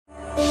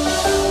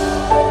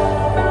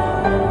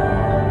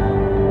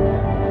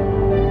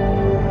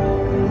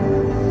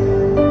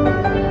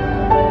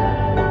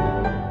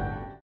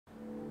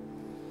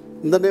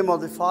In the name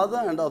of the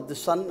Father, and of the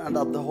Son, and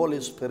of the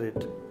Holy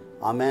Spirit.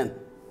 Amen.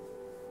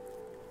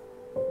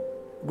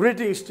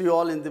 Greetings to you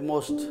all in the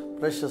most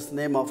precious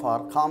name of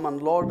our common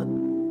Lord,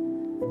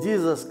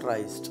 Jesus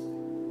Christ,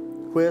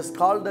 who has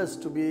called us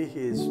to be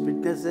His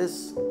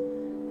witnesses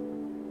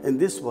in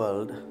this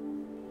world,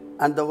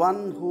 and the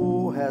one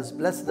who has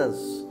blessed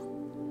us,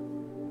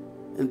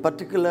 in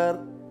particular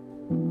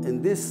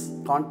in this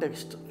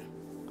context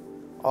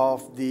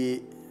of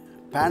the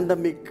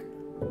pandemic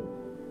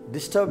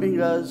disturbing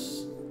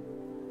us,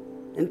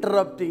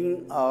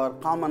 interrupting our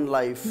common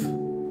life,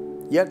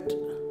 yet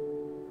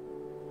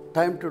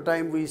time to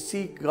time we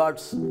seek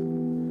God's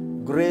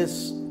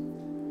grace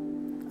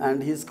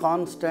and His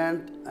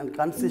constant and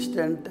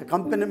consistent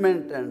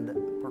accompaniment and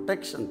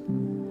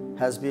protection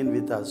has been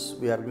with us.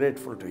 We are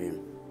grateful to Him.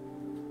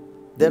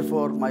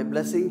 Therefore, my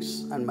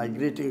blessings and my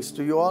greetings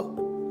to you all.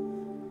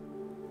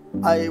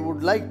 I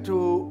would like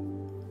to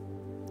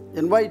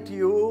invite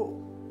you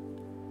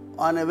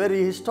on a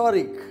very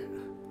historic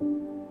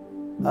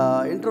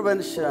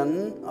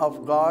intervention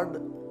of God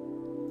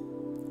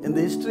in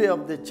the history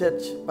of the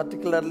church,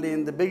 particularly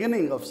in the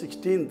beginning of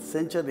 16th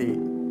century,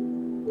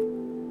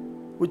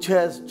 which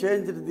has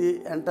changed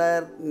the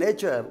entire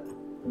nature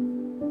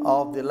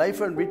of the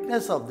life and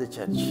witness of the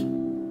church,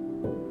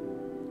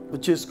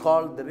 which is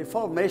called the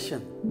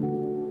Reformation.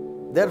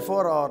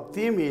 Therefore, our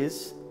theme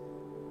is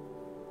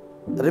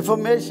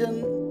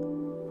Reformation,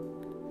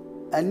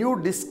 a new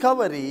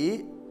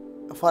discovery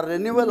for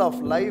renewal of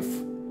life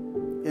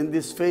in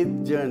this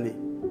faith journey.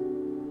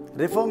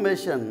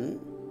 Reformation,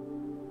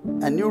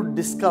 a new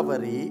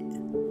discovery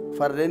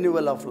for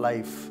renewal of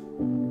life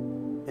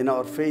in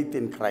our faith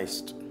in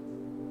Christ.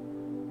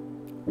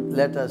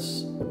 Let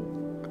us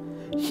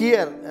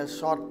hear a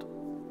short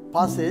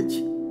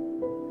passage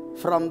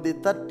from the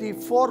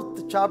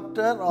 34th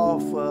chapter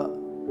of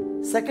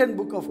second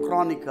book of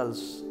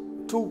Chronicles,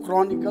 2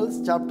 Chronicles,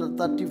 chapter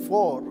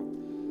 34.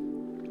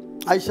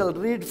 I shall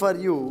read for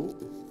you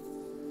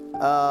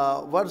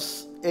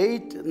verse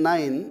 8,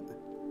 9,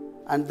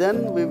 and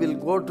then we will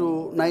go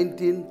to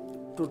 19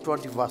 to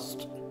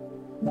 21st.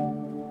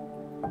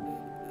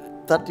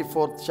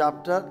 34th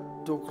chapter,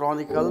 2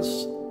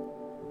 Chronicles,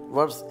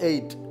 verse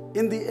 8.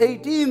 In the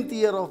 18th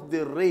year of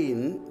the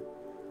reign,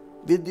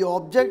 with the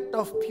object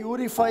of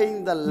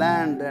purifying the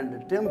land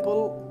and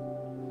temple,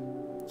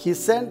 he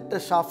sent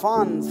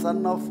Shaphan,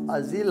 son of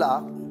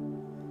Azillah,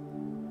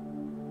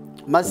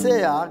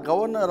 Maaseiah,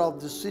 governor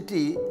of the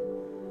city,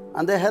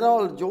 and the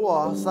herald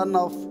Joah, son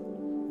of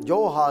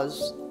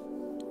Joahaz,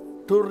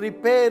 to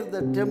repair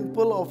the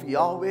temple of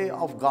Yahweh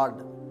of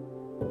God.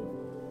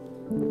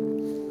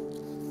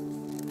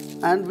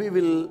 And we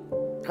will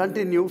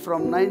continue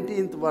from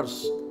 19th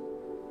verse.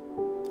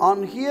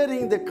 On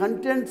hearing the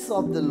contents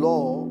of the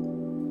law,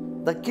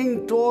 the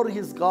king tore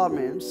his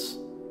garments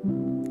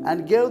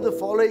and gave the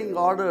following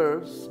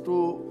orders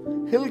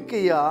to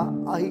Hilkiah,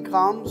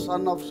 Ahikam,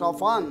 son of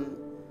Shaphan,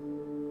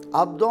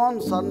 Abdon,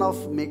 son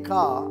of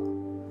Micah,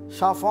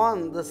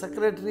 Shaphan, the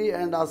secretary,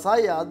 and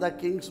Asaiah, the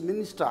king's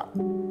minister.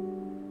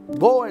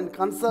 Go and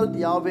consult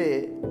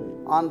Yahweh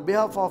on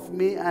behalf of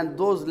me and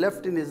those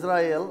left in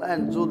Israel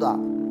and Judah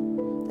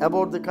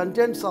about the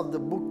contents of the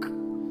book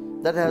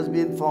that has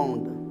been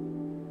found.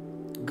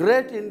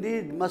 Great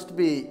indeed must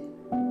be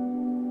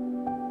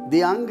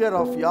the anger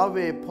of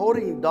Yahweh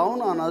pouring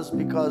down on us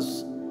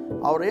because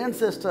our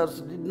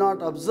ancestors did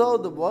not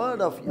observe the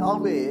word of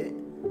Yahweh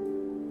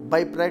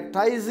by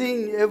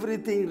practicing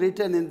everything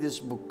written in this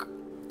book.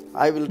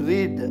 I will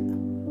read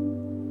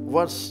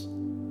verse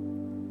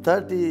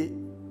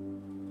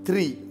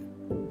 33.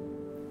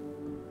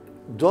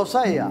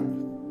 Josiah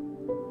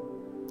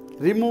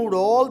removed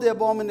all the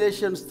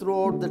abominations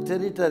throughout the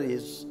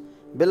territories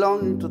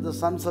belonging to the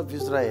sons of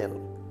Israel.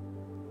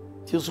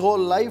 His whole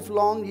life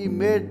long he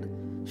made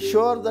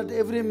sure that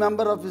every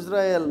member of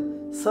Israel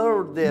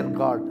served their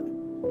God.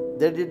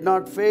 They did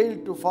not fail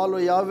to follow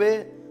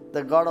Yahweh,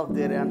 the God of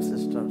their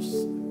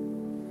ancestors.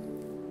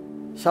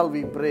 Shall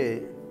we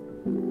pray?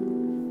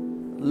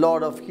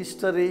 Lord of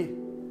history,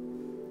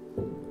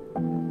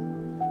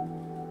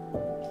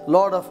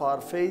 Lord of our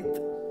faith,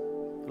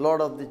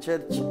 Lord of the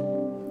church,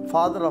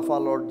 Father of our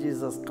Lord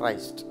Jesus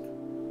Christ,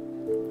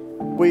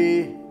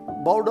 we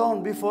bow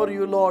down before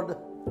you, Lord,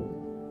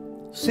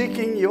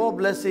 seeking your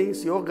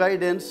blessings, your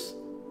guidance,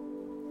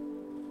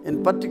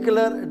 in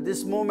particular at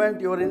this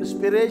moment, your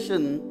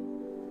inspiration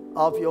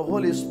of your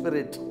Holy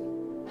Spirit,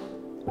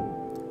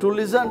 to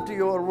listen to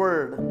your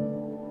word,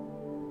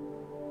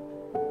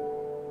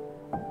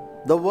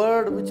 the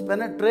word which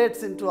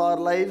penetrates into our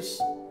lives,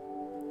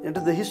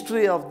 into the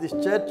history of this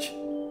church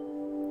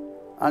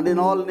and in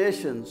all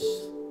nations,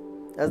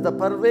 as the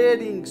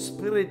pervading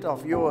spirit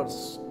of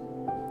yours,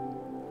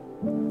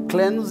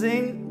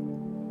 cleansing,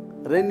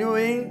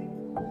 renewing,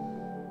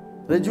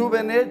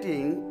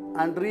 rejuvenating,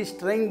 and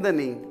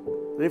re-strengthening,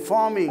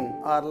 reforming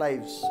our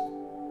lives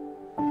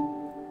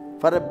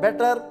for a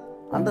better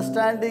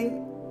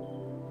understanding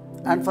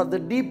and for the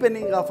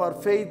deepening of our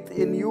faith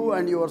in you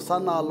and your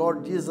Son, our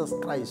Lord Jesus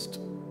Christ.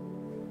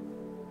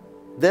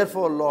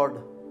 Therefore,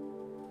 Lord,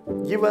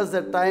 give us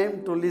the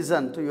time to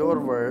listen to your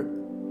word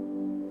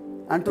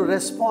and to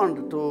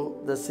respond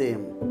to the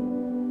same.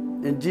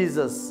 In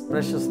Jesus'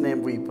 precious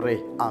name we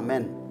pray.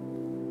 Amen.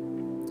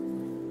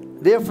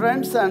 Dear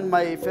friends and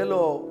my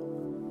fellow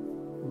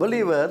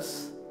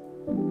believers,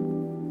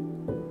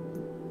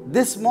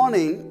 this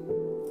morning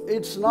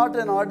it's not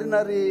an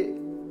ordinary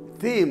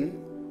theme,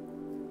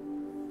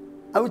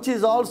 which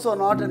is also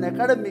not an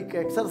academic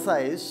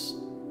exercise,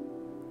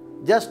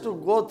 just to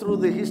go through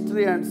the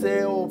history and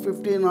say, oh,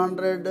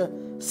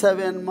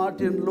 1507,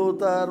 Martin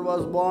Luther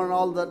was born,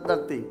 all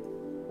that thing.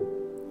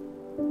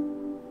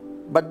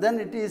 But then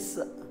it is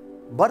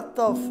birth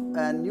of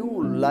a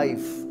new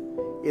life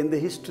in the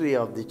history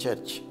of the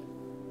church.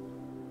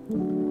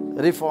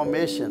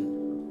 Reformation.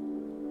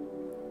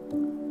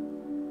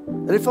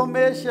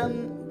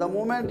 Reformation, the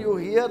moment you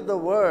hear the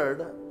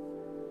word,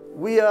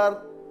 we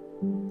are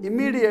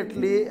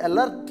immediately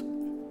alert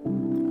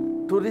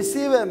to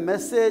receive a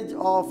message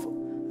of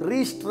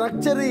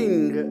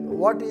restructuring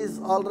what is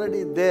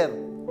already there.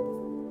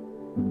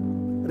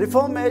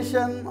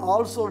 Reformation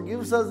also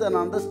gives us an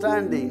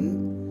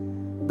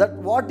understanding that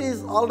what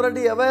is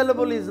already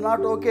available is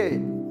not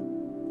okay.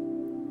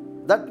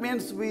 That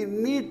means we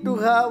need to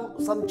have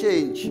some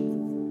change.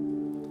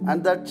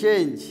 And that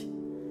change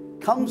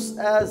comes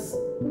as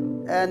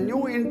a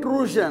new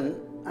intrusion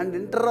and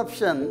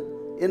interruption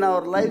in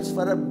our lives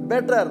for a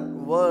better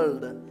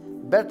world,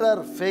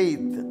 better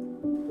faith.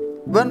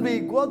 When we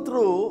go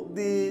through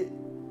the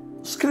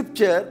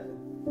scripture,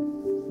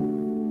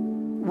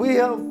 we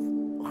have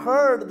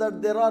heard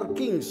that there are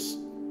kings.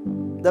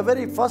 The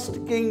very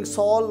first king,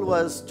 Saul,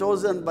 was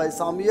chosen by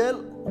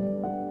Samuel,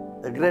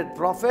 a great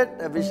prophet,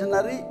 a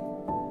visionary,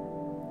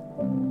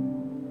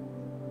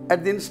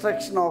 at the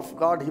instruction of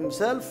God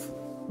himself.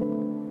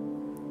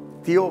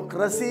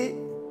 Theocracy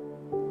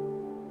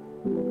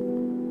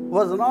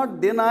was not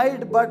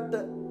denied, but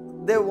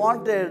they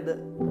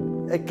wanted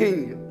a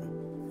king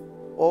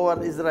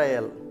over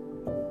Israel.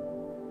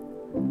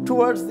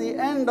 Towards the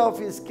end of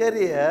his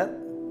career,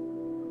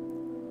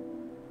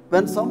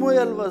 when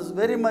Samuel was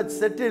very much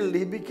settled,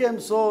 he became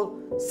so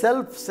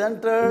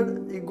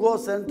self-centered,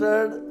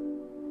 ego-centered,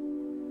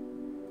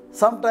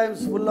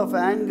 sometimes full of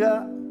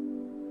anger,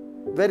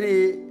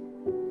 very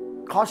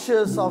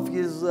cautious of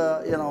his,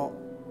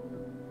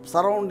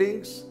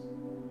 surroundings,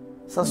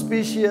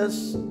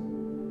 suspicious.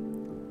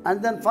 And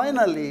then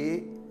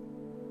finally,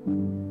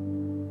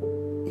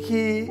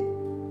 he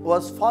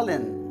was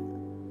fallen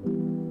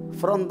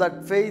from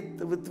that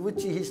faith with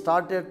which he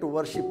started to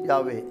worship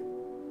Yahweh.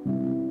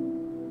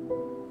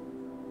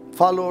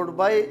 Followed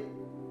by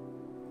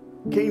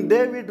King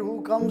David,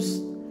 who comes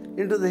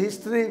into the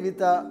history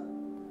with an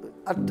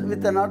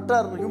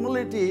utter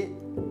humility.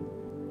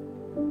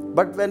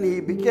 But when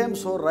he became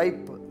so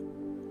ripe,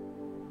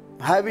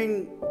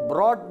 having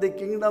brought the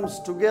kingdoms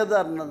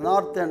together,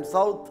 north and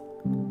south,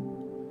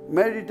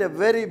 made it a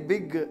very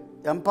big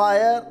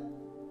empire.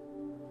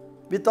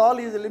 With all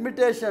his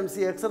limitations,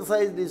 he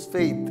exercised his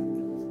faith.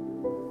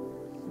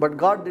 But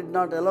God did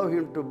not allow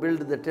him to build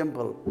the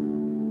temple.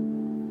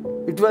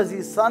 It was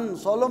his son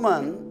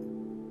Solomon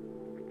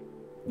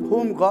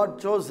whom God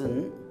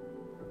chosen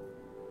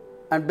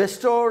and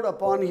bestowed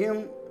upon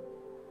him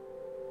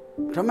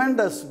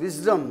tremendous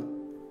wisdom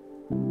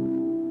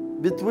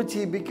with which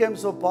he became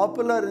so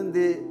popular in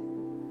the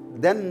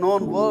then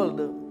known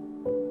world.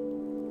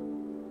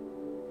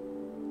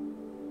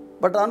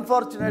 But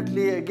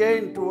unfortunately,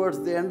 again towards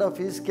the end of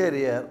his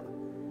career,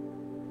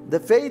 the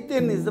faith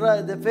in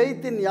Israel, the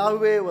faith in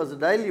Yahweh was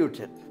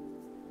diluted.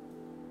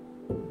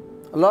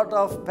 A lot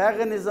of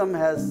paganism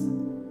has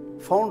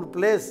found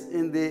place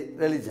in the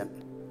religion.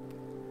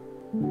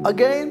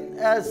 Again,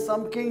 as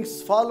some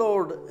kings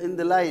followed in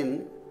the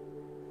line,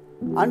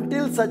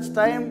 until such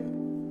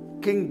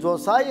time King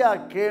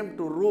Josiah came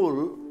to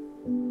rule,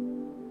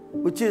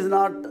 which is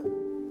not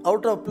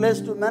out of place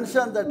to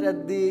mention that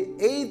at the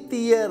 8th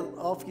year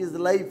of his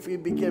life he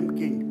became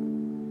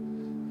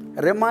king.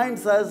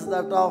 Reminds us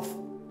that of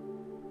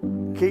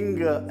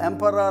King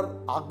Emperor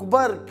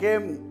Akbar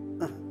came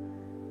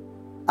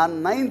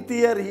on 9th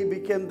year he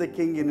became the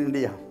king in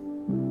India,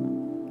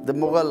 the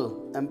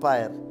Mughal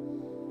Empire.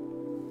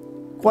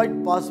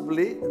 Quite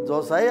possibly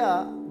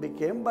Josiah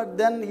became, but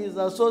then his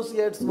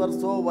associates were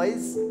so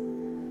wise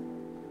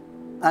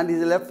and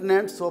his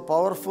lieutenants so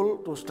powerful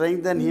to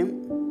strengthen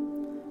him.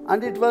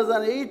 And it was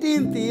on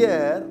 18th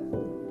year,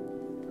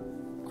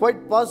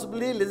 quite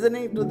possibly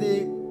listening to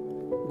the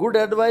good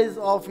advice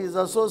of his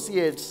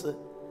associates,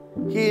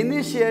 he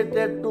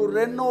initiated to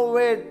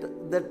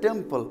renovate the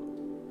temple.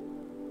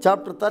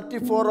 Chapter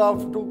 34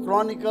 of 2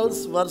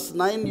 Chronicles, verse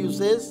 9,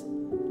 says,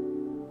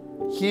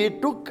 he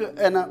took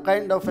a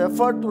kind of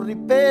effort to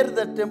repair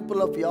the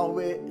temple of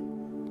Yahweh,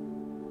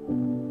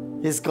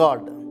 his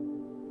God.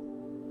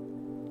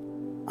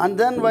 And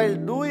then while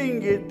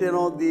doing it,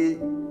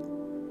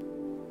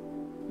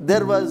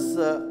 there was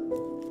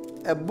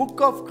a book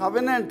of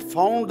covenant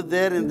found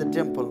there in the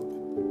temple.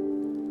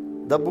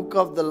 The book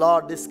of the law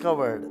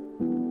discovered.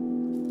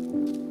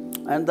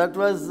 And that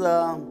was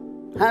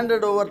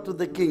handed over to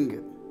the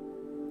king.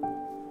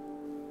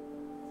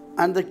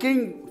 And the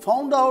king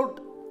found out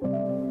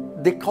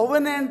the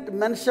covenant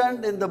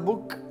mentioned in the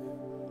book,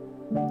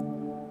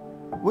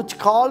 which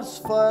calls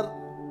for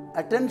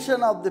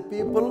attention of the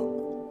people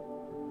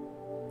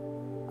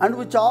and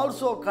which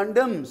also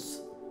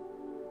condemns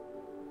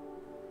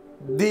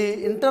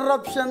the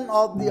interruption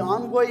of the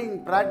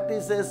ongoing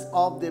practices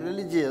of the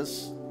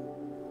religious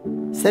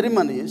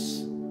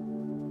ceremonies.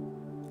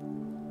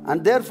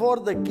 And therefore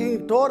the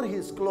king tore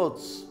his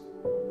clothes.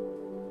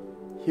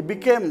 He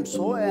became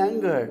so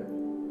angered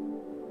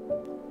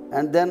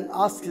and then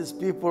asked his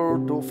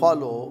people to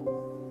follow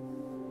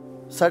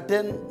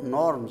certain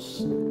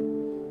norms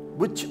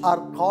which are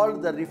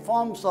called the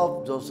reforms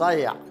of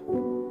Josiah.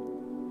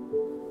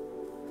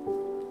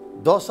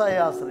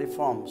 Josiah's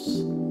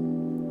reforms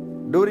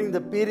during the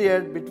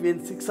period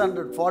between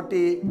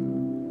 640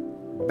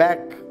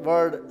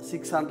 backward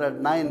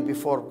 609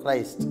 before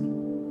Christ.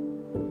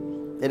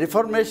 The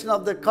reformation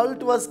of the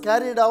cult was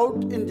carried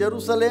out in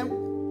Jerusalem.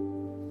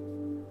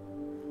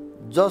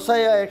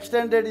 Josiah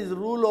extended his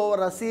rule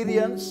over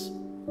Assyrians,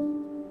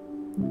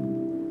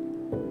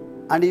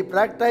 and he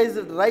practiced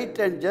right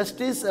and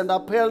justice and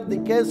upheld the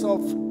case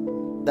of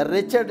the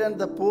wretched and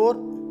the poor,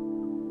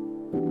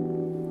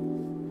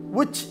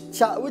 which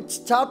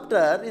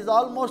chapter is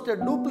almost a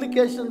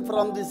duplication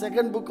from the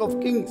second book of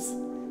Kings,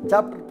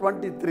 chapter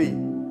 23.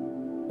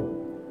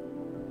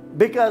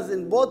 Because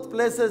in both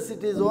places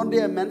it is only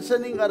a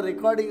mentioning or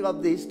recording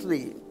of the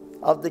history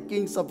of the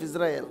kings of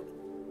Israel.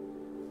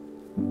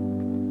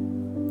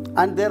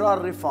 And there are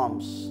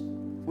reforms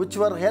which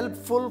were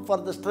helpful for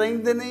the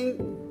strengthening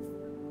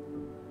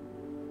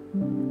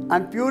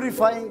and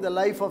purifying the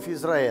life of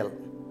Israel.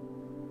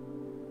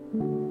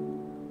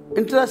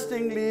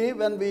 Interestingly,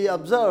 when we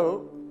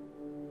observe,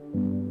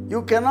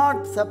 you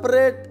cannot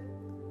separate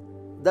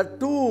the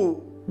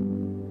two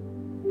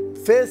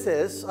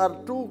phases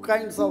or two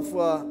kinds of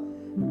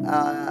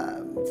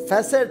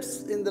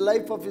facets in the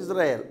life of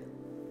Israel.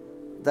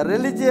 The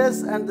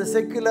religious and the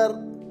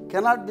secular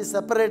cannot be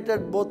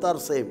separated, both are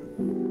same.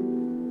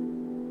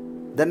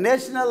 The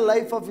national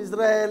life of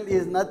Israel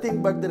is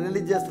nothing but the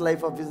religious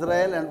life of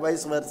Israel and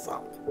vice versa.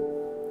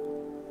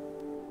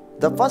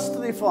 The first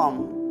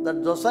reform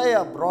that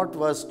Josiah brought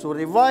was to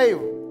revive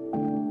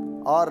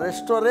or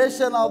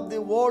restoration of the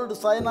old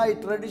Sinai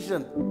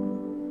tradition.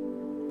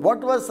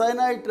 What was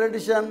Sinai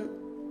tradition?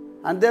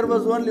 And there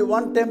was only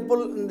one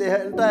temple in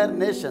the entire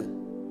nation.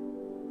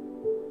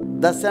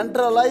 The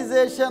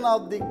centralization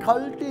of the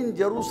cult in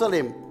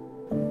Jerusalem.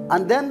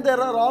 And then there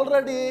are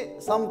already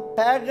some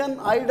pagan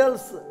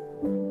idols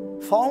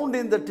found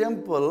in the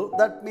temple.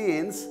 That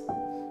means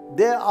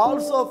they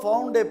also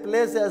found a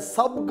place as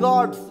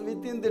sub-gods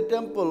within the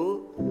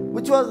temple,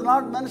 which was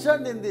not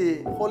mentioned in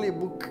the holy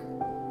book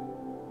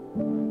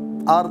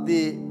or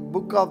the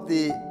book of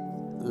the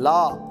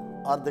law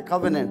or the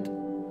covenant.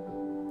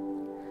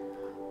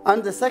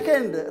 And the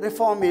second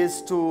reform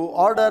is to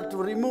order to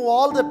remove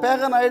all the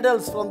pagan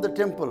idols from the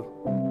temple.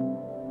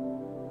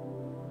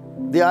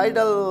 The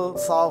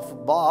idols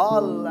of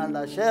Baal and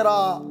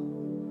Asherah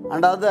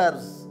and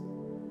others,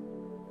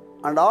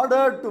 and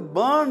ordered to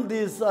burn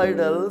these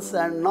idols,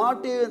 and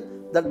not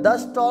even the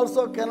dust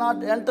also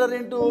cannot enter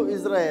into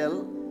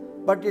Israel,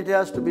 but it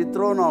has to be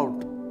thrown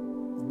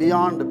out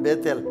beyond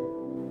Bethel.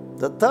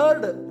 The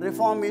third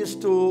reform is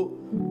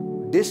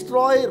to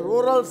destroy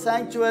rural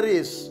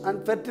sanctuaries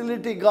and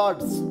fertility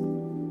gods.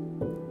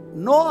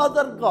 No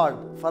other god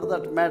for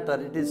that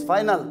matter, it is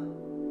final.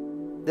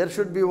 There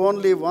should be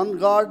only one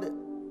God,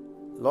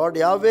 Lord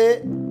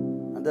Yahweh,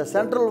 and the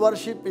central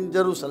worship in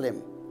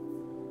Jerusalem.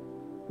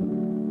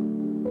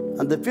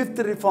 And the fifth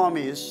reform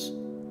is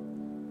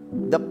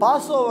the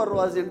Passover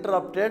was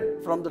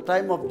interrupted from the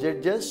time of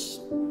Judges,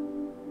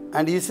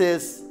 and he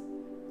says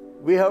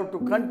we have to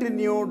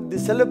continue the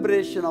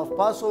celebration of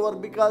Passover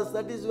because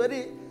that is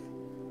very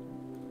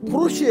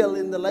crucial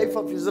in the life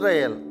of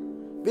Israel.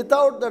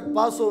 Without that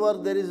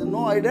Passover, there is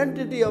no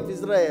identity of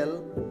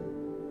Israel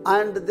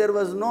and there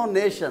was no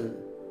nation.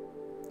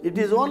 It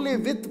is only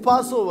with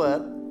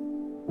Passover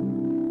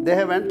they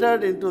have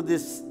entered into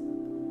this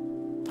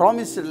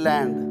promised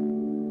land.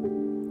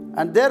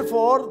 And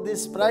therefore,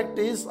 this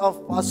practice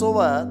of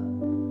Passover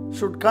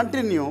should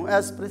continue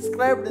as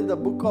prescribed in the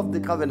book of the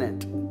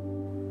covenant.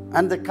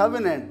 And the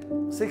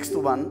covenant, sixth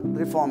one,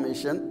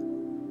 reformation,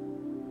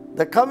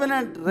 the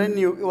covenant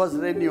was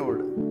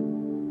renewed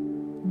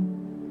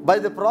by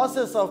the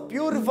process of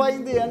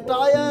purifying the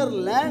entire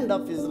land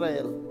of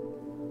Israel.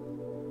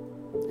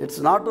 It's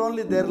not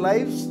only their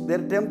lives,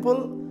 their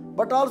temple,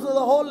 but also the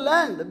whole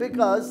land,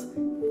 because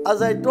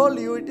as I told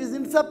you, it is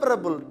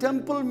inseparable.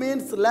 Temple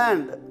means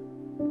land,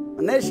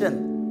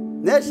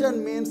 nation.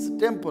 Nation means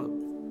temple.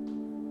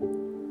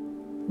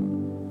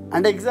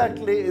 And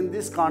exactly in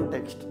this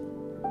context,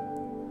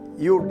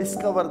 you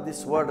discover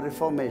this word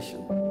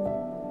reformation.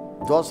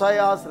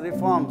 Josiah's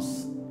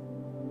reforms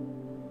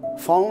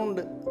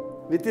found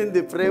within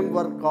the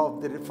framework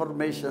of the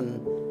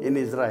Reformation in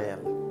Israel.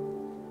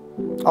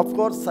 Of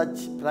course,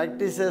 such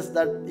practices,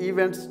 that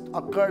events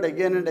occurred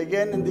again and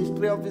again in the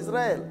history of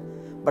Israel.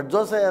 But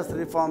Josiah's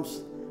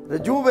reforms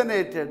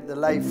rejuvenated the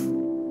life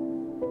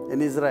in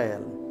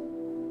Israel.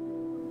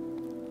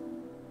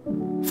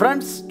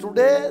 Friends,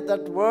 today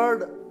that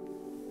word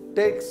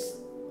takes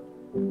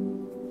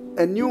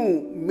a new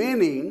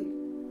meaning,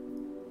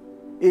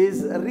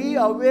 is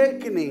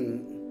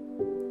reawakening,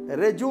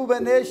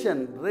 rejuvenation,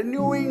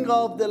 renewing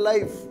of the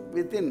life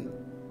within.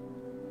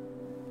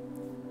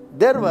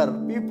 There were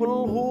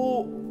people who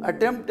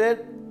attempted,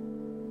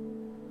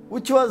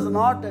 which was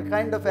not a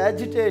kind of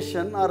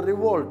agitation or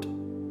revolt.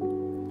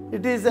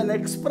 It is an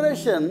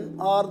expression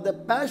or the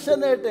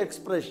passionate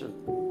expression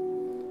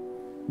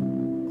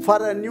for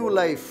a new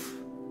life.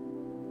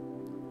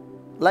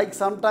 Like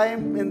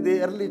sometime in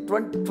the early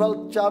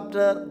 12th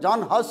chapter,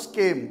 John Huss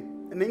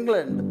came in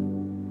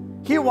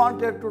England. He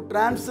wanted to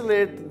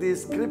translate the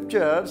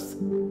scriptures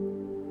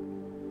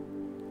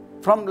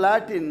from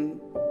Latin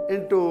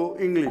into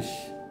English.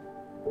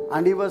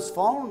 And he was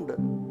found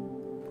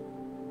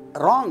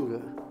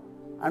wrong.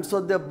 And so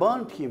they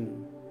burnt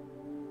him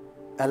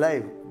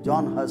alive,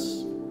 John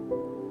Huss.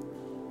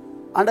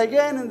 And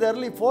again in the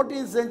early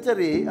 14th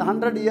century,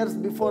 100 years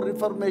before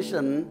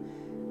Reformation,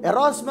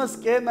 Erasmus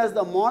came as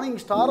the morning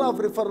star of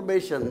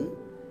Reformation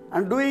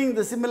and doing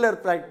the similar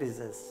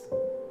practices.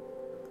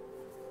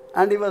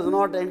 And he was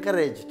not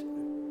encouraged.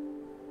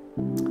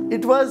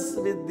 It was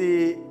with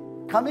the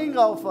coming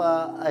of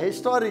a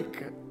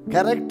historic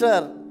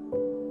character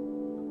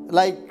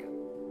like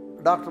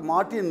Dr.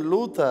 Martin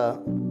Luther,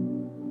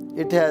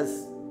 it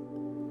has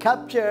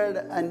captured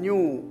a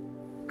new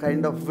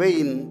kind of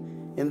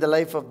vein in the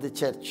life of the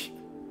church.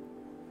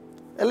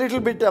 A little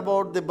bit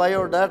about the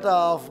biodata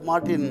of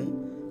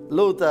Martin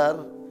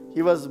Luther.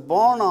 He was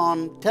born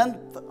on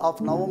 10th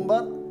of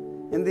November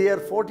in the year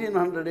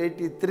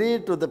 1483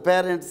 to the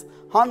parents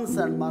Hans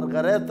and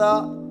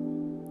Margaretha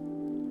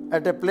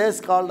at a place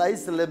called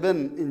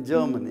Eisleben in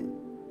Germany.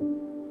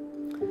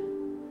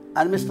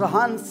 And Mr.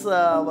 Hans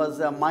was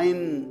a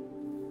mine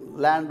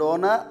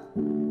landowner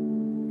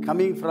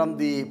coming from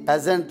the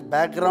peasant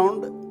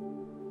background,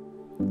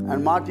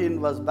 and Martin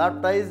was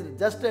baptized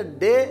just a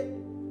day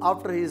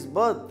after his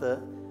birth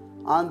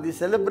on the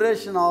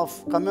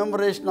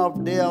commemoration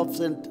of day of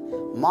St.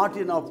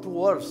 Martin of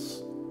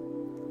Tours.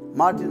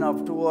 Martin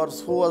of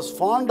Tours, who was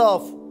fond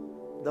of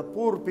the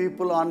poor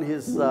people on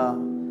his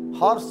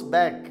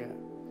horseback,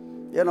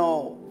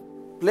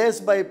 place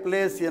by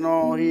place, he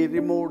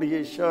removed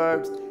his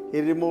shirts, he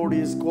removed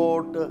his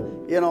coat,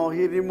 he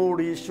removed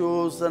his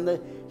shoes, and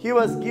he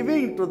was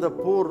giving to the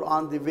poor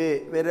on the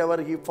way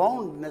wherever he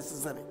found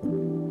necessary.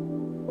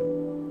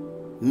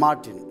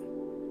 Martin.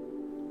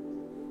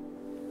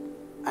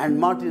 And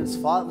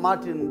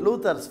Martin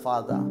Luther's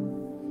father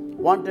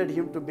wanted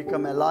him to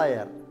become a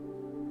lawyer.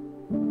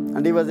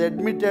 And he was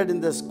admitted in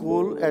the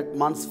school at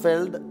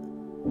Mansfeld.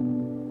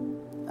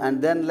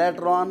 And then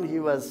later on he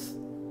was,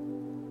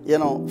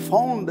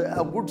 found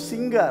a good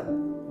singer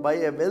by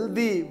a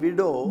wealthy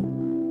widow,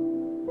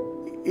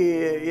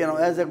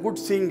 as a good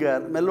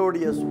singer,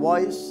 melodious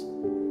voice.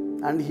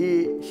 And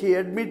she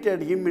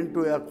admitted him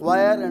into a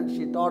choir and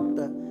she taught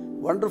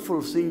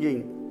wonderful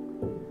singing.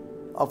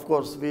 Of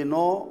course, we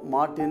know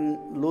Martin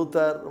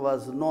Luther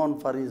was known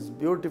for his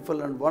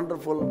beautiful and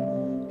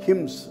wonderful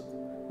hymns.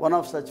 One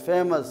of such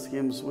famous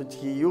hymns which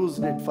he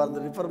used it for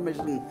the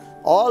Reformation,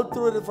 all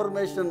through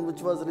Reformation,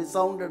 which was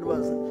resounded,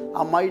 was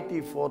 "A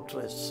Mighty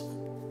Fortress."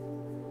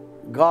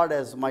 God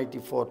as mighty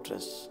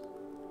fortress.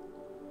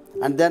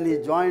 And then he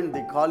joined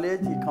the college,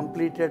 he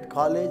completed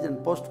college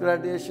and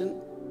post-graduation.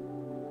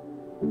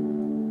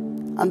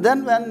 And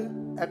then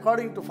when,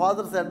 according to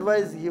father's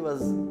advice, he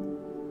was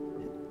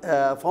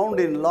found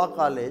in law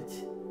college,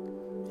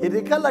 he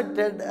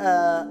recollected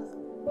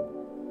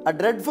a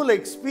dreadful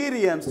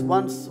experience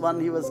once when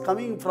he was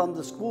coming from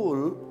the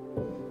school.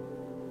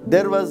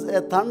 There was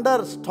a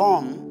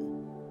thunderstorm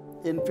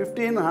in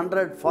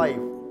 1505.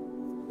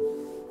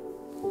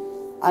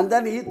 And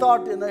then he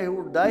thought, he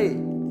would die.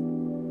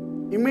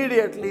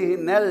 Immediately he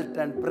knelt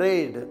and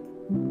prayed,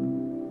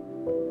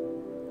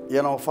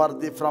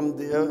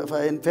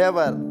 in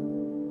favor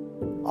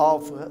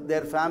of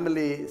their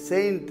family,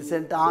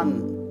 Saint Anne.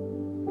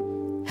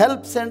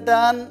 "Help Saint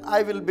Anne,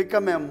 I will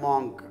become a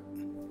monk."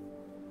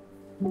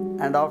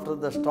 And after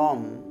the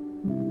storm,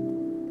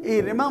 he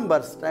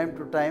remembers time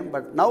to time,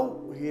 but now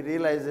he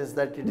realizes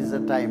that it is a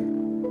time.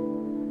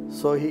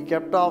 So he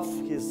kept off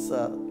his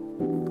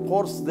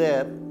course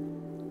there,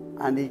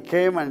 and he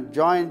came and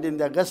joined in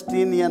the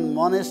Augustinian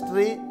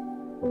monastery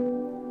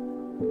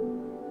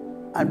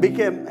and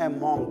became a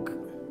monk.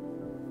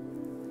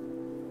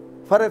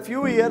 For a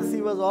few years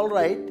he was all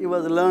right, he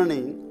was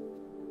learning.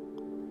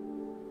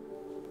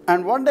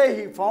 And one day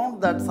he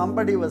found that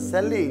somebody was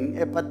selling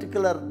a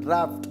particular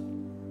draft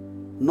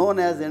known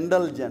as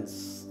indulgence.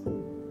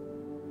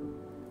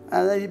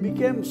 And he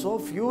became so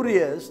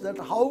furious that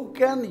how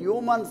can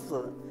humans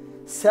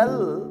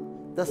sell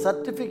the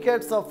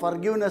certificates of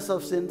forgiveness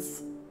of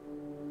sins?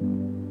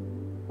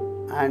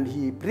 And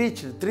he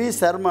preached 3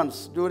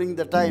 sermons during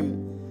the time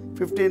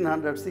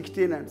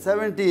 1516 and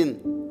 17.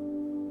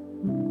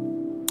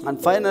 And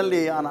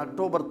finally, on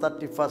October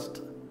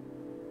 31st,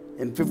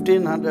 in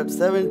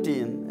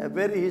 1517, a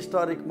very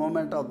historic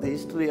moment of the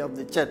history of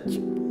the church.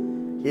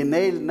 He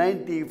nailed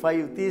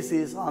 95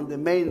 theses on the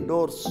main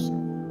doors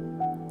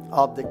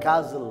of the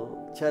castle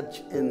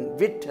church in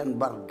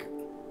Wittenberg.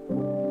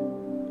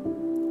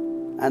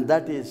 And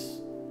that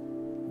is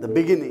the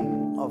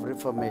beginning of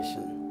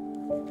Reformation.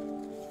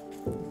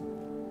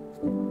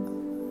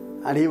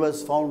 And he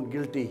was found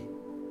guilty.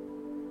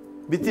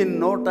 Within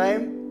no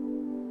time,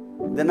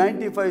 the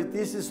 95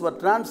 theses were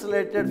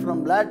translated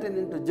from Latin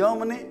into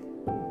German,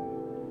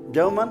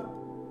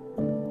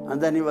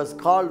 and then he was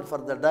called for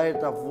the Diet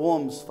of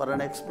Worms for an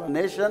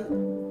explanation,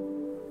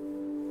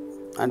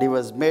 and he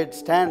was made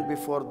stand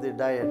before the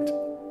Diet.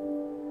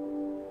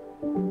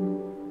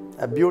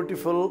 A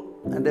beautiful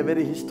and a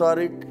very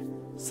historic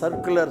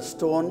circular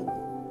stone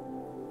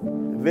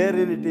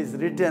wherein it is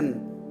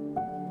written,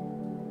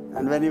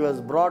 and when he was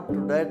brought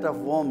to Diet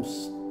of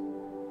Worms,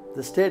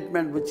 the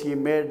statement which he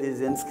made is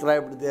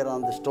inscribed there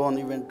on the stone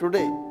even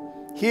today.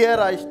 Here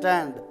I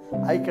stand,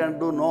 I can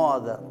do no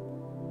other.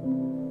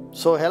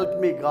 So help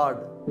me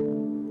God.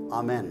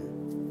 Amen.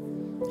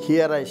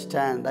 Here I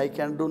stand, I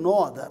can do no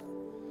other.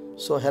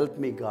 So help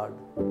me God.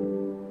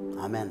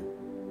 Amen.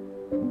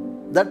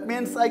 That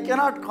means I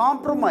cannot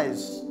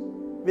compromise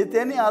with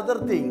any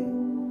other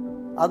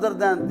thing other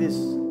than this.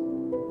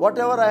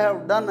 Whatever I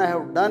have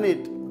done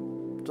it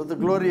to the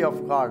glory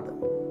of God.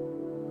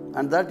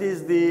 And that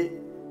is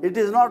it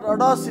is not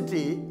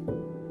audacity,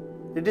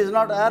 it is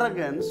not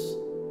arrogance,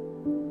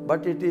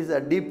 but it is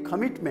a deep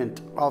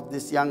commitment of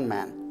this young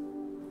man.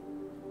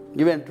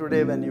 Even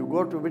today when you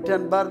go to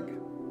Wittenberg,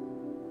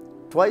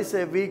 twice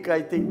a week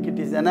I think it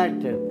is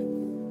enacted.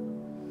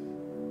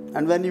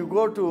 And when you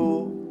go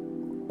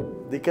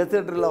to the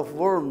Cathedral of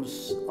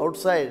Worms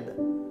outside,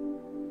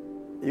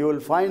 you will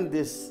find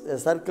this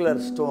circular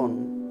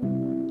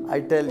stone.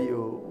 I tell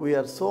you, we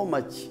are so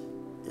much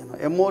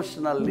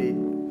emotionally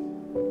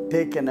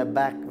taken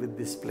aback with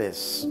this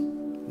place.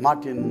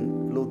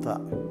 Martin Luther.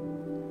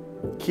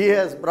 He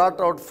has brought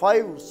out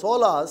 5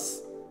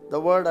 solas. The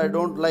word I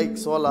don't like,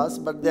 solas,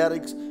 but they are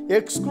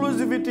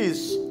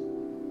exclusivities.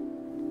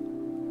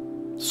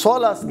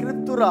 Sola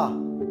Scriptura,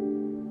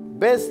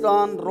 based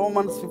on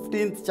Romans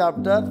 15th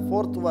chapter,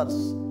 4th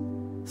verse.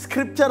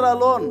 Scripture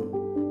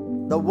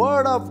alone, the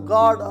word of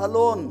God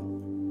alone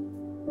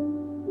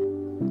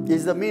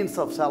is the means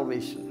of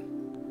salvation.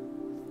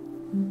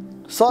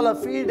 Sola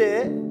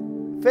fide,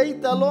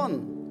 faith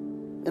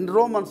alone, in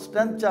Romans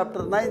 10th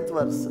chapter, 9th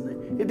verse.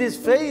 It is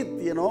faith,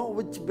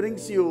 which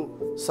brings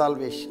you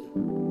salvation.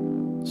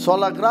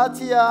 Sola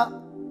gratia,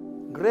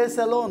 grace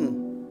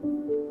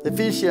alone.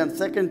 Ephesians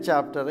 2nd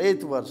chapter,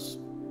 8th verse.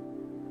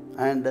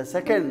 And the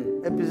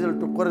 2nd epistle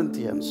to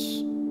Corinthians,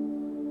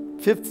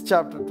 5th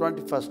chapter,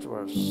 21st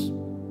verse.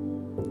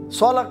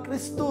 Sola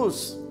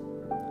Christus.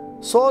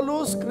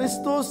 Solus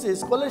Christus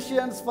is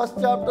Colossians 1st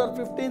chapter,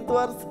 15th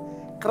verse.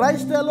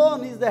 Christ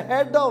alone is the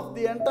head of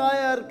the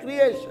entire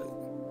creation.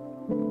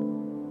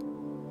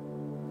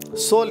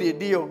 Soli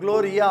Deo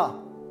Gloria,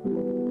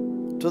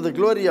 to the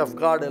glory of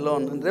God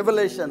alone. In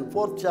Revelation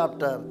 4th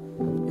chapter,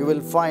 you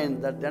will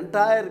find that the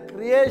entire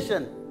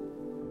creation,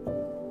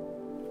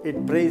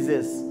 it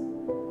praises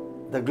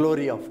the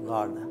glory of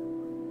God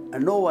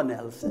and no one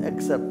else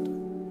except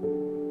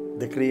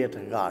the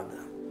Creator God.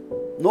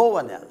 No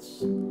one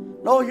else.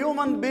 No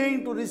human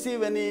being to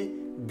receive any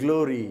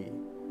glory.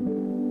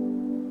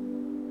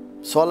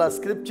 Sola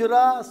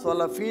Scriptura,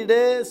 sola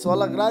fide,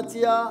 sola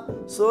gratia,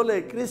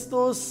 sole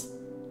Christus,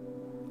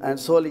 and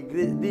soli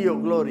Deo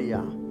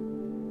Gloria.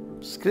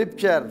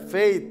 Scripture,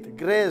 faith,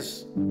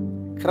 grace,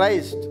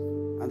 Christ,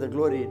 and the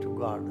glory to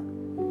God.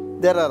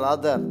 There are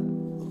other,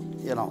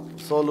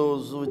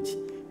 solos which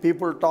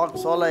people talk,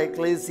 sola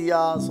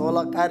ecclesia,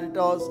 sola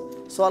caritas,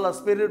 sola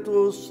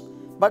spiritus.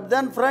 But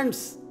then,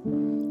 friends,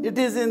 it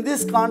is in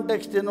this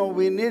context,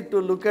 we need to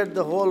look at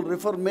the whole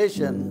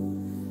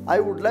Reformation. I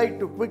would like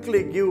to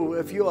quickly give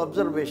a few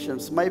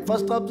observations. My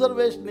first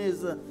observation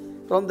is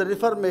from the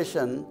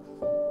Reformation.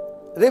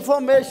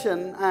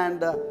 Reformation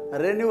and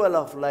renewal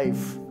of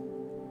life.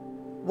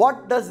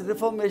 What does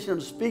Reformation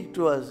speak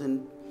to us?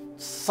 In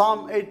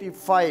Psalm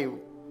 85,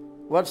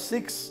 verse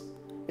 6,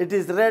 it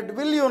is read,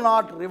 "Will you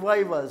not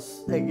revive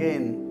us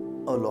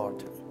again, O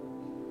Lord?"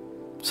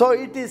 So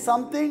it is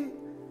something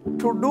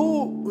to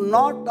do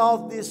not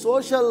of the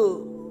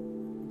social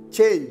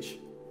change,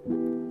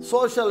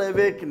 social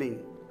awakening,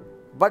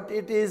 but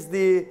it is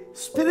the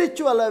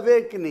spiritual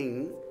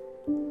awakening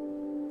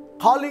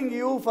calling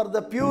you for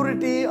the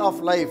purity of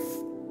life.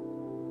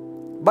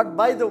 But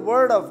by the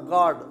word of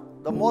God,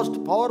 the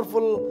most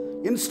powerful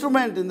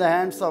instrument in the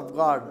hands of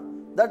God.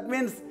 That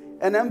means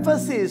an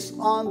emphasis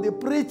on the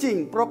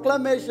preaching,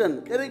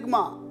 proclamation,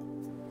 kerygma.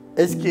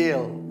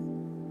 Ezekiel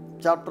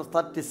chapter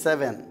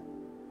 37,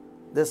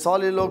 the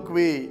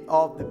soliloquy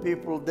of the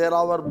people there,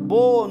 our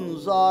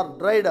bones are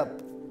dried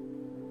up.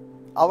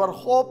 Our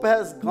hope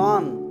has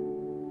gone.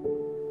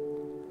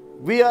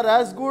 We are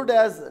as good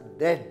as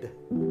dead.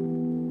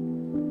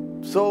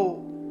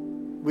 So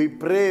we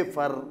pray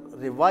for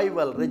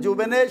revival,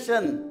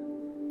 rejuvenation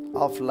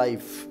of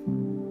life.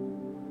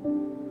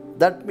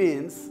 That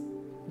means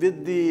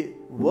with the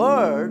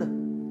word,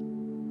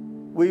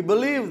 we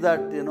believe that,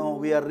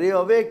 we are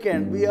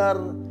reawakened, we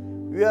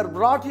are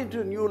brought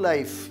into new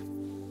life.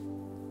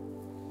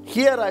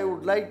 Here I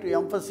would like to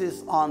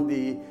emphasize on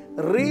the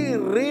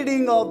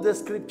rereading of the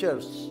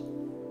scriptures.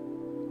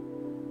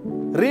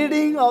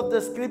 Reading of the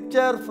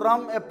scripture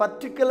from a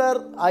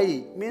particular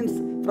eye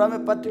means from a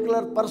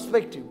particular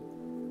perspective.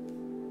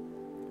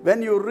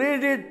 When you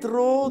read it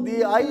through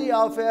the eye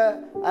of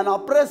an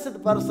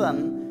oppressed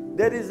person,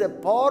 there is a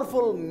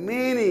powerful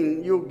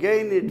meaning you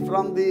gain it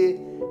from the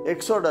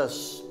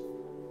Exodus.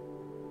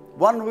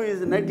 One who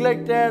is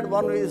neglected,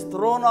 one who is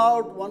thrown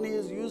out, one who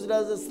is used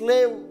as a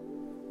slave.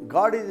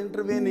 God is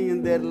intervening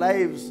in their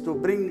lives to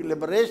bring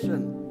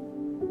liberation,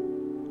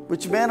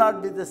 which may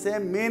not be the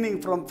same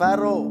meaning from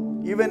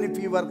Pharaoh. Even if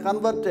he were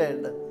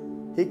converted,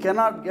 he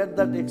cannot get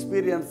that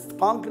experience,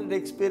 concrete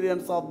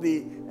experience of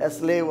a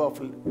slave of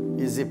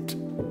Egypt.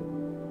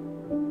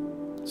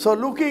 So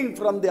looking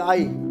from the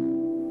eye,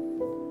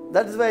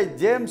 that is why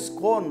James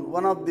Cone,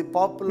 one of the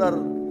popular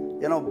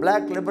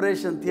black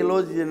liberation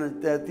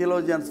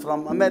theologians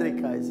from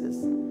America, he says,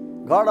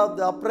 God of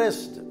the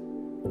oppressed.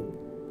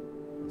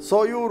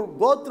 So you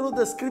go through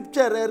the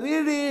scripture, a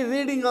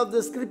reading of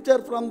the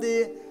scripture from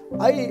the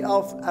eye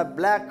of a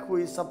black who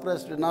is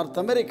suppressed in North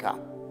America.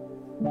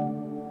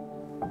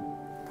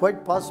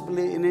 Quite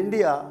possibly in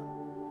India,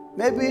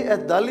 maybe a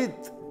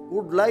Dalit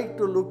would like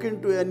to look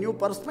into a new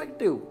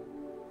perspective,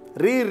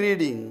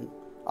 rereading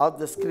of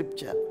the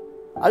scripture.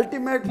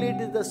 Ultimately, it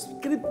is the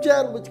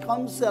scripture which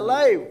comes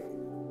alive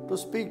to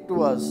speak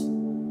to us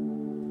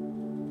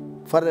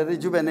for a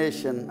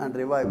rejuvenation and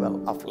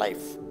revival of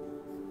life.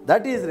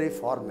 That is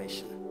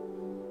reformation.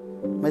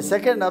 My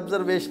second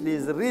observation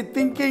is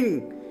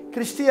rethinking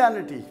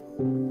Christianity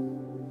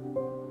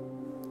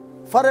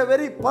for a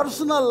very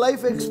personal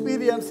life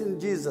experience in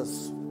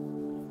Jesus.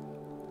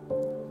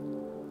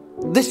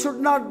 This should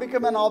not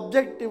become an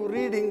objective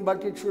reading,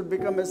 but it should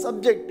become a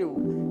subjective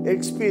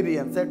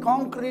experience, a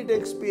concrete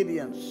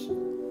experience.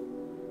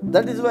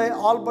 That is why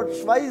Albert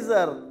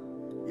Schweitzer,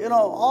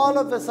 all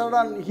of a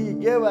sudden he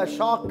gave a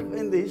shock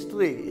in the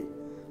history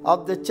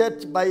of the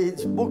church by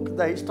his book,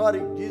 The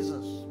Historic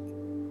Jesus.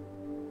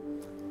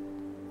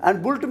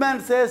 And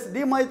Bultmann says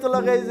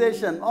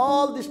demythologization,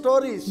 all the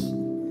stories,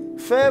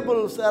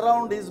 fables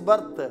around his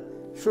birth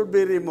should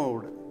be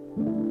removed.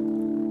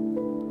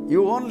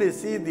 You only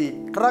see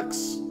the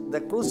crux, the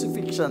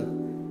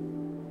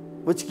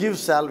crucifixion, which gives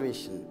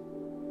salvation.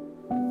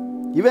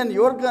 Even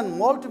Jürgen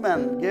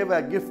Moltmann gave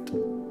a gift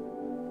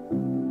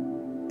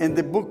in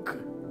the book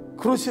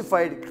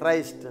Crucified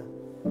Christ.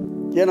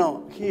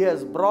 He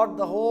has brought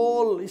the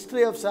whole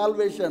history of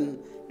salvation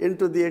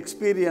into the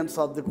experience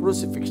of the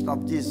crucifixion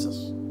of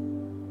Jesus.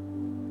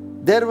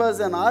 There was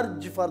an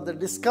urge for the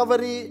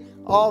discovery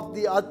of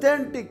the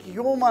authentic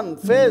human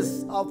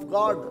face of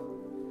God.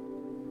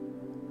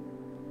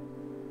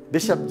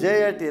 Bishop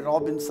J.A.T.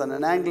 Robinson,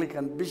 an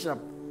Anglican bishop,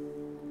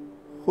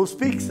 who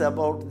speaks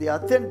about the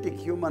authentic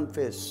human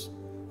face,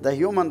 the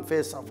human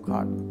face of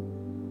God.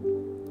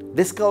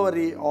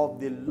 Discovery of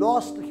the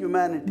lost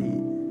humanity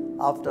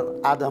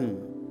after Adam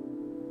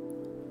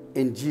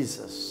in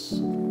Jesus.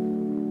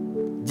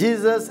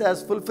 Jesus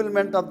as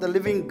fulfillment of the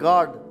living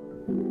God.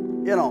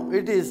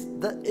 It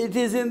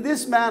is in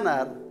this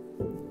manner,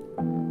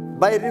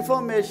 by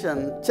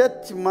Reformation,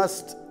 church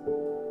must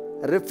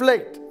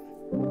reflect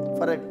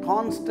for a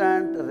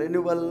constant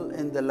renewal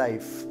in the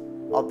life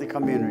of the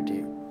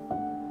community.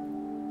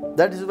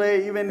 That is why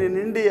even in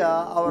India,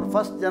 our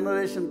first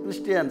generation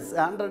Christians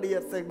 100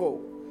 years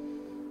ago,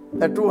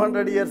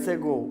 200 years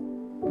ago,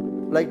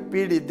 like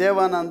P.D.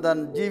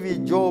 Devanandan,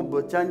 G.V. Job,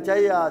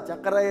 Chanchaya,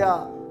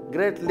 Chakaraya,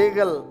 great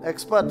legal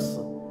experts,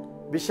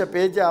 Bishop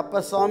Eja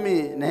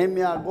Appaswamy,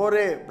 Nehemiah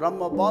Gore,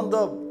 Brahma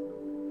Bandhav,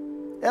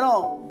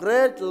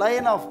 great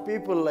line of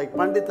people like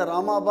Pandita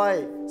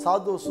Ramabai,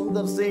 Sadhu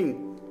Sundar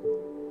Singh,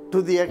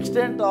 to the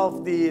extent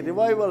of the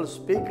revival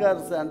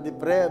speakers and the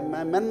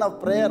men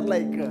of prayer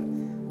like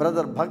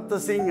Brother Bhakta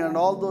Singh and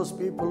all those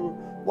people.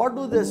 What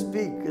do they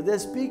speak? They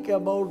speak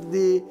about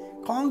the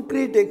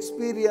concrete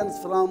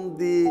experience from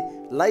the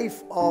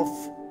life of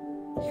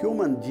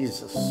human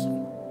Jesus,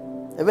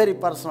 a very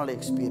personal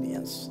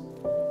experience.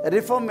 A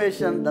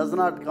reformation does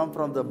not come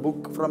from the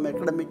book, from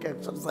academic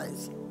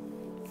exercise,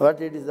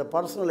 but it is a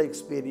personal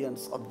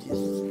experience of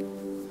Jesus.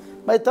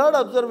 My third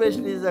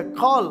observation is a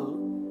call.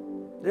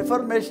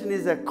 Reformation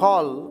is a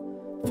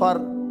call for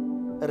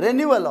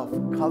renewal of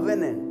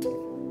covenant.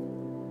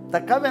 The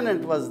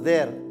covenant was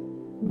there,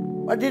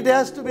 but it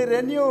has to be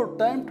renewed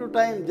time to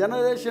time,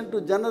 generation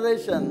to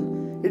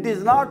generation. It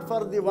is not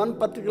for the one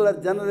particular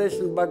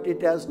generation, but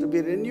it has to be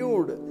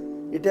renewed.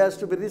 It has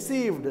to be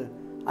received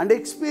and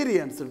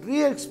experienced,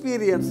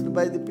 re-experienced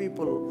by the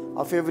people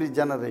of every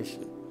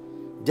generation.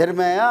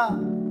 Jeremiah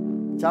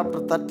chapter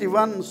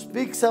 31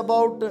 speaks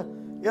about,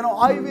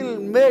 I will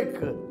make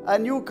a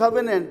new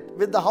covenant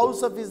with the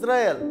house of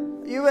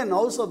Israel, even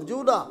house of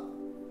Judah,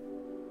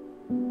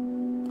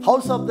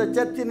 house of the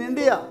church in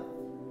India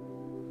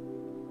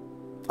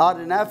or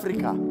in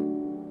Africa.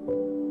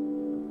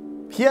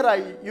 Here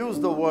I use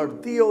the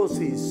word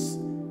theosis,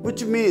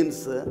 which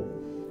means,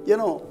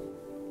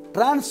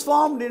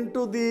 transformed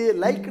into the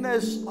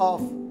likeness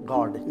of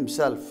God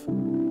Himself,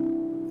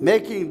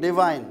 making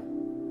divine,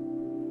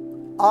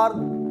 or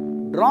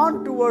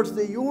drawn towards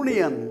the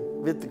union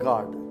with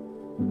God.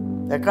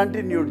 A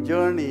continued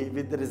journey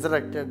with the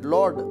resurrected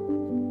Lord.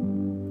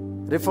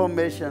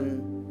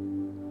 Reformation.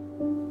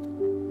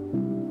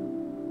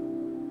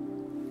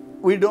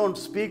 We don't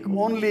speak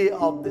only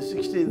of the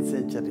 16th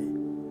century,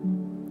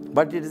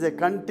 but it is a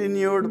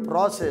continued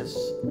process.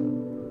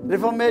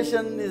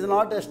 Reformation is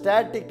not a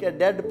static, a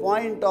dead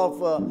point of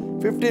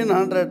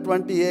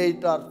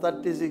 1528 or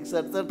 36,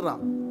 etc.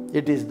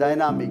 It is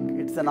dynamic.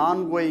 It's an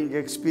ongoing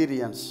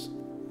experience.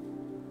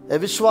 A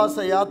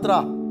Vishwasa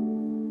Yatra,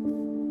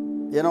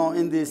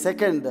 in the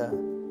second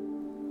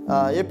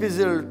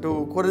epistle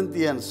to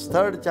Corinthians,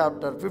 3rd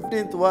chapter,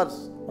 15th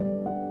verse,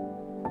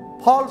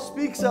 Paul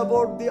speaks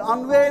about the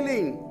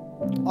unveiling,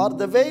 or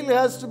the veil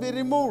has to be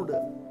removed.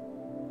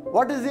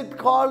 What is it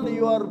called?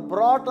 You are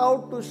brought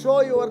out to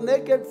show your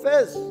naked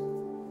face.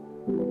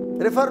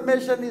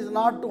 Reformation is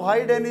not to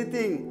hide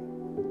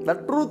anything. The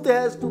truth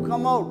has to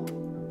come out.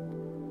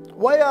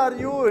 Why are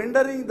you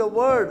hindering the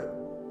word?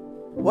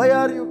 Why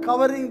are you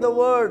covering the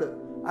word?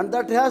 And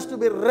that has to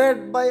be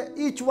read by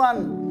each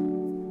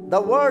one.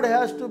 The word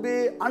has to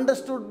be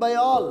understood by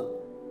all.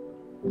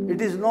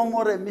 It is no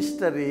more a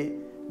mystery,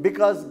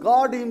 because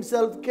God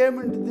Himself came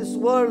into this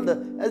world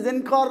as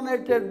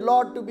incarnated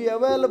Lord to be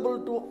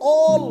available to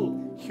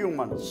all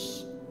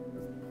humans.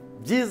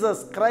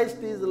 Jesus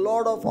Christ is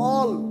Lord of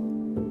all.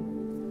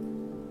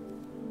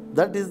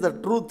 That is the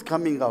truth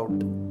coming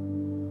out.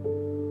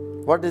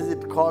 What is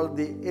it called?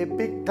 The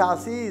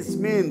epiktasis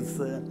means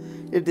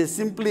it is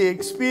simply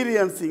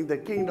experiencing the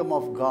kingdom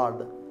of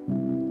God.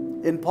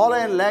 In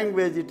Pauline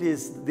language, it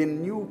is the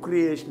new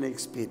creation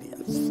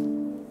experience.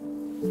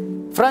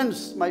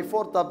 Friends, my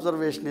fourth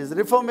observation is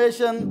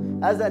Reformation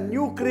as a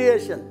new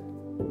creation.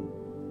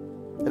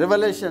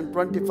 Revelation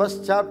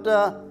 21st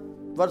chapter,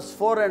 verse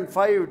 4 and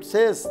 5, it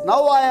says,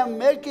 "Now I am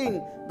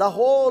making the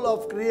whole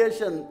of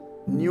creation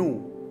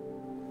new."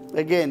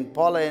 Again,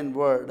 Pauline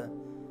word,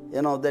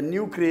 the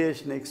new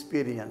creation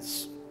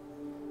experience.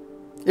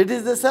 It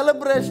is the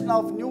celebration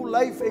of new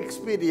life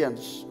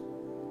experience.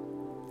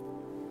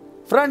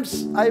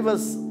 Friends, I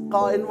was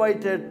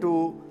invited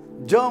to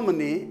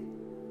Germany.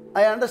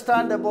 I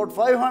understand about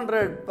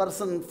 500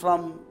 persons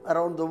from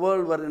around the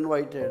world were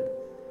invited.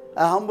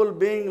 A humble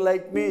being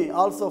like me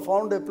also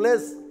found a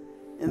place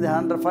in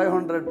the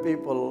 500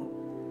 people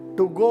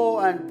to go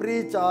and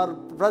preach or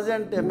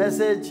present a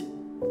message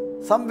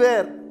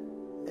somewhere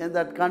in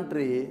that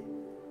country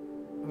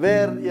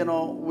where,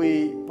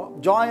 we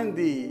join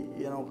the,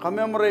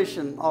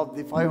 commemoration of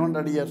the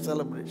 500-year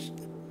celebration.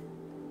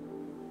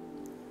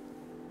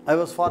 I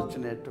was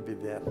fortunate to be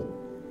there.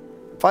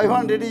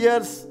 500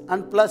 years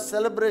and plus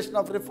celebration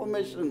of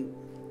Reformation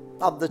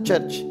of the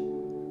church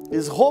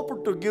is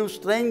hoped to give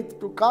strength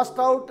to cast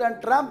out and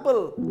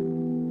trample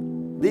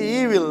the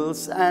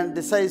evils and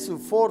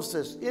decisive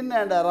forces in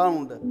and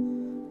around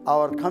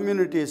our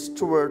communities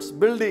towards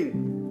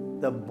building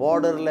the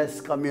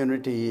borderless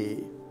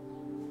community.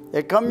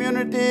 A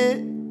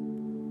community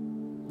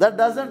that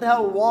doesn't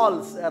have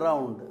walls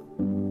around.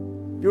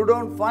 You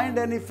don't find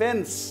any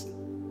fence.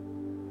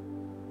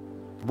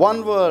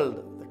 One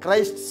world,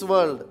 Christ's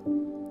world.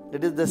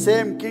 It is the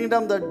same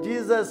kingdom that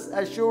Jesus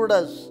assured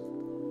us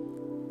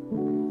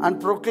and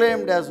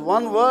proclaimed as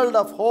one world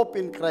of hope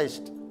in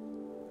Christ.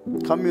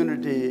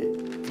 Community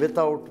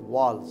without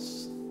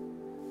walls.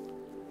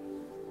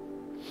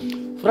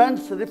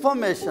 Friends,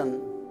 Reformation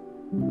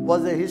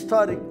was a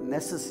historic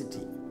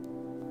necessity.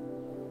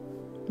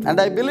 And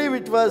I believe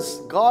it was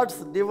God's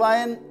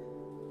divine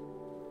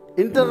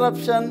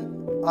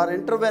interruption or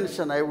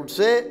intervention, I would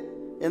say,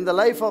 in the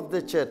life of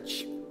the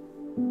church.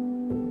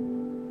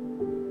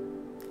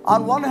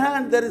 On one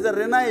hand, there is a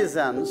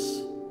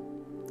Renaissance.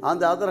 On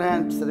the other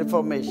hand, it's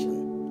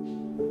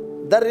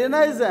Reformation. The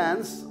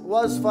Renaissance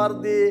was for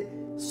the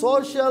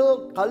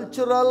social,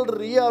 cultural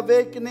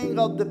reawakening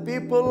of the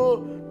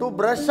people to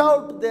brush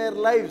out their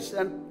lives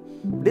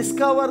and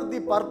discover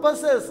the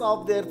purposes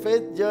of their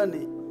faith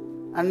journey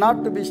and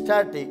not to be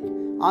static.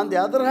 On the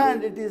other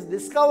hand, it is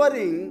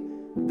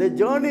discovering the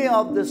journey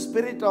of the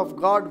Spirit of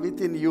God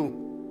within you.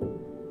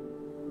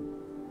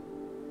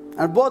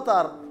 And both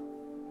are,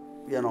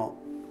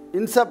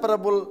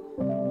 inseparable.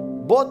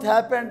 Both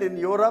happened in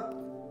Europe,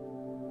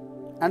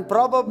 and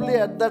probably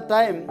at that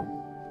time,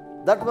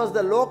 that was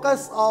the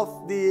locus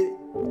of the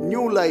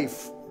new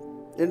life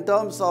in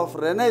terms of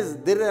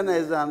the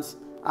Renaissance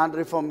and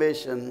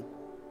Reformation.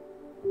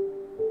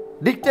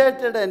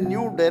 Dictated a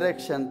new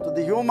direction to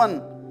the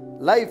human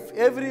life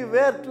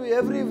everywhere to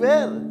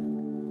everywhere.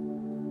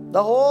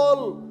 The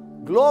whole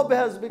globe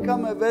has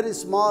become a very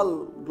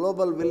small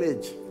global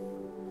village.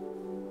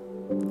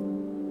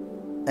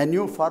 A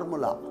new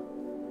formula.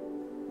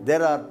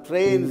 There are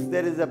trains,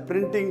 there is a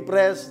printing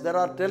press, there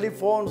are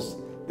telephones,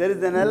 there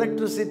is an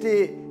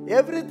electricity.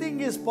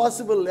 Everything is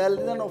possible.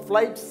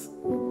 Flights.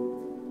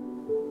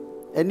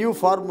 A new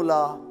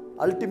formula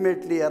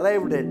ultimately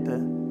arrived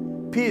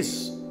at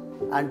peace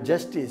and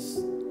justice,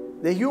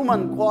 the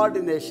human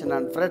coordination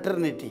and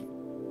fraternity.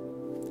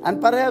 And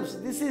perhaps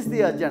this is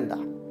the agenda.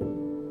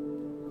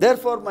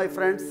 Therefore, my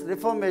friends,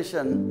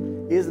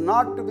 Reformation is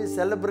not to be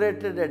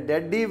celebrated a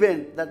dead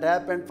event that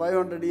happened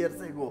 500 years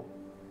ago,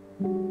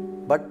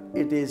 but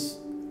it is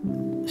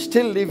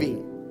still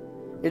living.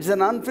 It's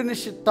an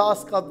unfinished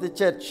task of the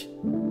church.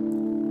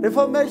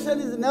 Reformation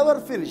is never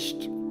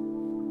finished.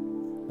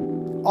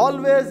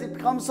 Always it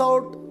comes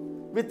out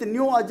with a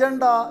new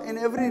agenda in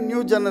every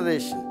new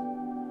generation.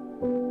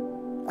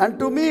 And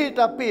to me it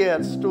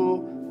appears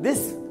to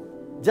this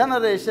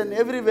generation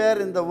everywhere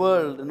in the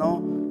world,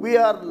 we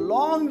are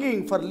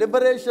longing for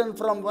liberation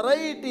from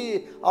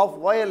variety of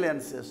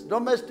violences,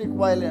 domestic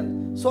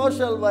violence,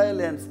 social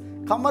violence,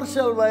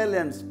 commercial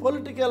violence,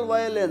 political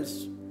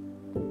violence,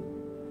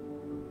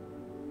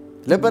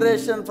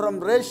 liberation from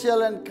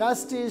racial and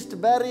casteist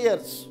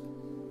barriers,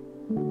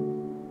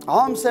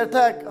 arms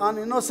attack on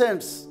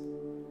innocents,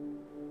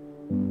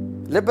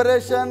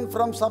 liberation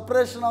from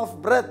suppression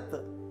of breath.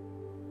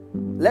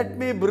 Let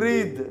me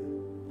breathe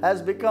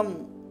has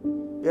become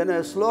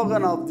a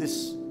slogan of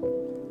this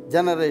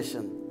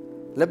generation.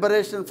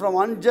 Liberation from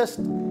unjust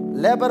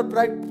labor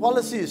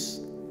policies,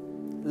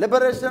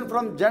 liberation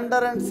from gender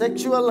and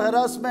sexual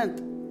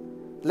harassment,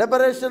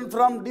 liberation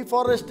from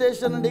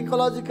deforestation and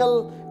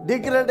ecological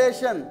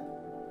degradation.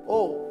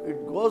 Oh,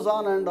 it goes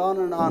on and on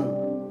and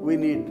on. We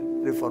need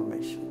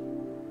reformation.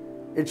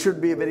 It should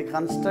be very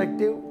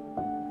constructive,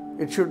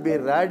 it should be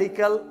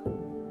radical,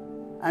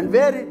 and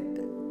where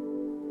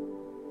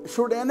it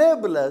should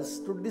enable us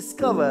to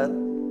discover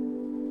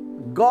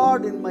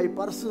God in my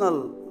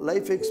personal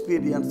life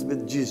experience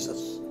with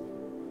Jesus.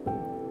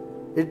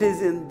 It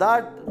is in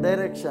that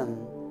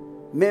direction,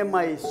 may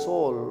my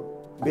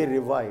soul be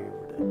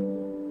revived.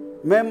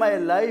 May my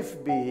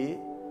life be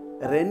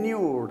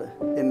renewed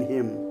in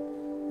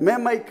Him. May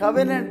my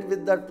covenant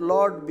with that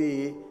Lord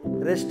be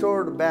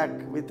restored back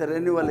with a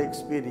renewal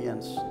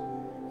experience.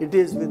 It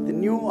is with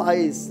new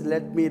eyes,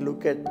 let me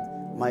look at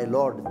my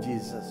Lord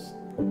Jesus.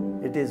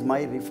 It is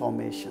my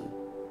reformation.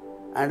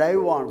 And I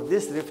want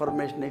this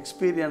reformation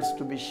experience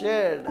to be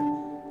shared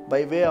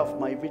by way of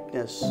my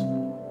witness,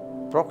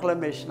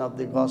 proclamation of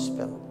the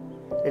gospel.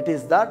 It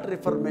is that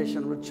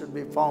reformation which should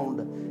be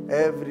found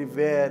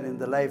everywhere in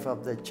the life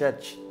of the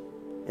church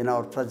in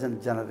our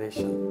present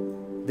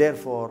generation.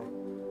 Therefore,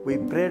 we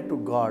pray to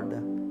God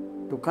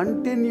to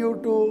continue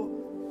to,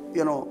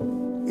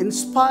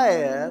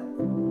 inspire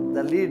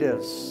the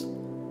leaders,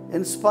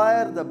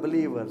 inspire the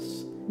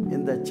believers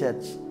in the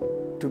church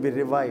to be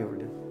revived,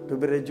 to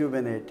be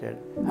rejuvenated,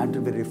 and to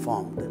be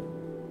reformed.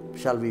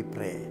 Shall we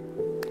pray?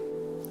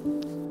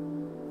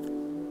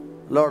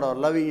 Lord, our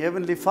loving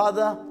Heavenly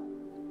Father,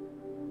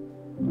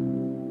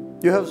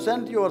 you have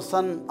sent your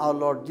Son, our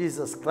Lord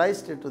Jesus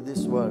Christ, into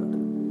this world.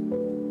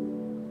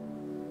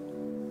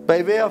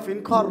 By way of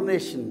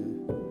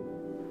incarnation,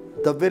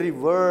 the very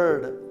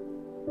Word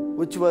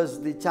which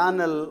was the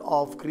channel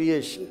of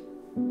creation,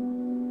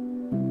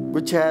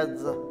 which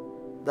has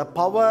the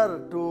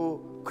power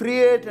to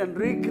create and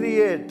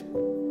recreate,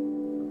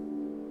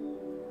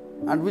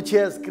 and which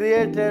has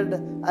created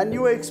a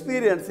new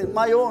experience in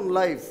my own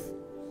life,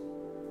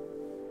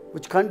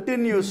 which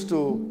continues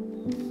to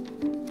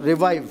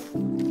revive.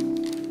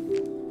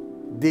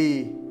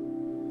 The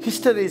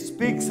history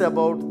speaks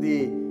about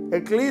the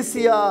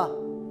Ecclesia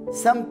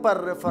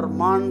Semper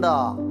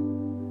Reformanda,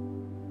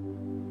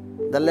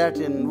 the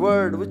Latin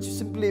word which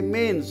simply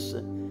means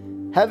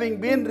having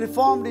been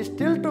reformed is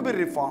still to be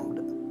reformed.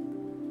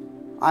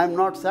 I am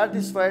not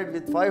satisfied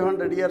with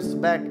 500 years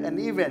back an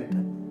event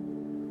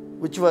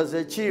which was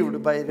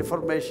achieved by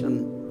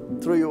Reformation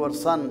through your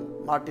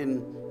son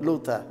Martin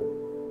Luther.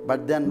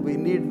 But then we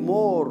need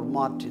more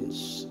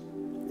Martins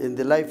in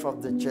the life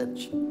of the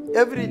church.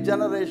 Every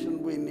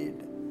generation we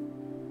need.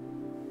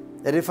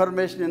 A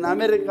Reformation in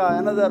America,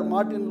 another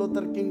Martin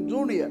Luther King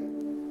Jr.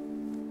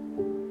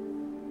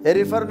 A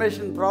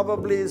Reformation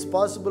probably is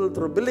possible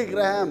through Billy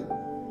Graham.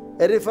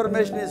 A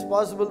Reformation is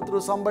possible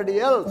through somebody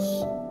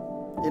else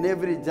in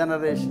every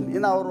generation.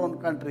 In our own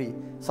country,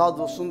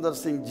 Sadhu Sundar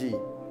Singh Ji.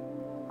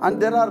 And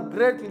there are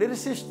great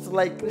lyricists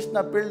like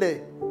Krishna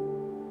Pillai,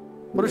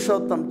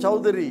 Purushottam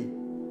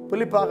Chowdhury,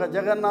 Pulipaka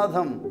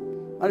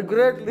Jagannatham, and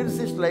great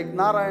lyricists like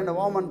Narayana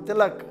Vaman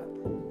Tilak.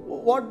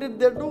 What did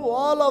they do?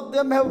 All of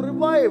them have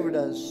revived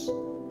us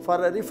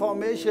for a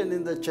reformation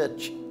in the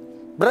church,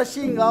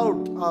 brushing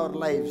out our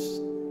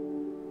lives,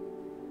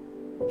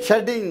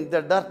 shedding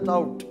the dirt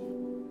out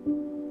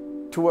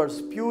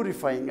towards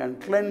purifying and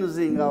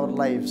cleansing our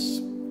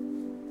lives.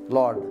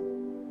 Lord,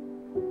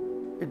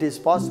 it is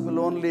possible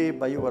only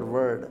by your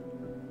word.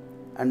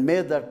 And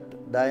may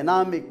that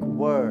dynamic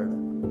word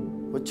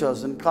which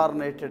was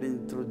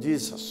incarnated through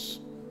Jesus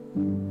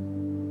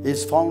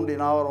is found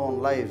in our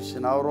own lives,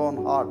 in our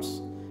own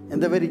hearts, in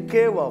the very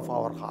cave of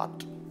our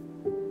heart,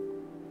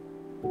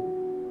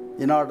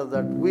 in order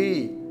that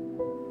we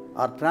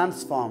are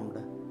transformed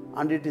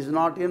and it is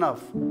not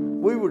enough.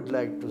 We would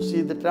like to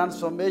see the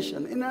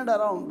transformation in and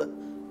around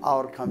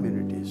our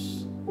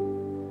communities,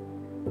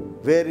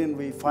 wherein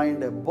we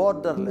find a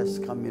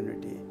borderless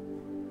community.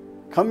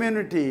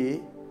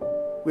 Community,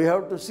 we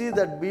have to see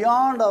that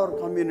beyond our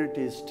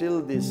community,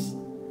 still this,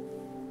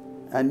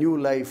 a new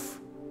life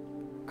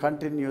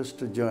continues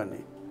to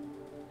journey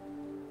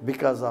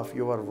because of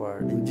your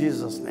word. In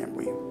Jesus' name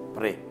we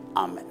pray.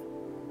 Amen.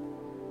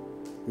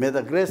 May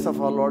the grace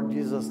of our Lord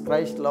Jesus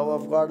Christ, love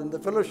of God, and the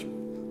fellowship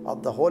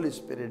of the Holy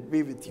Spirit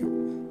be with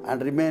you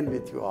and remain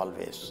with you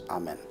always.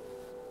 Amen.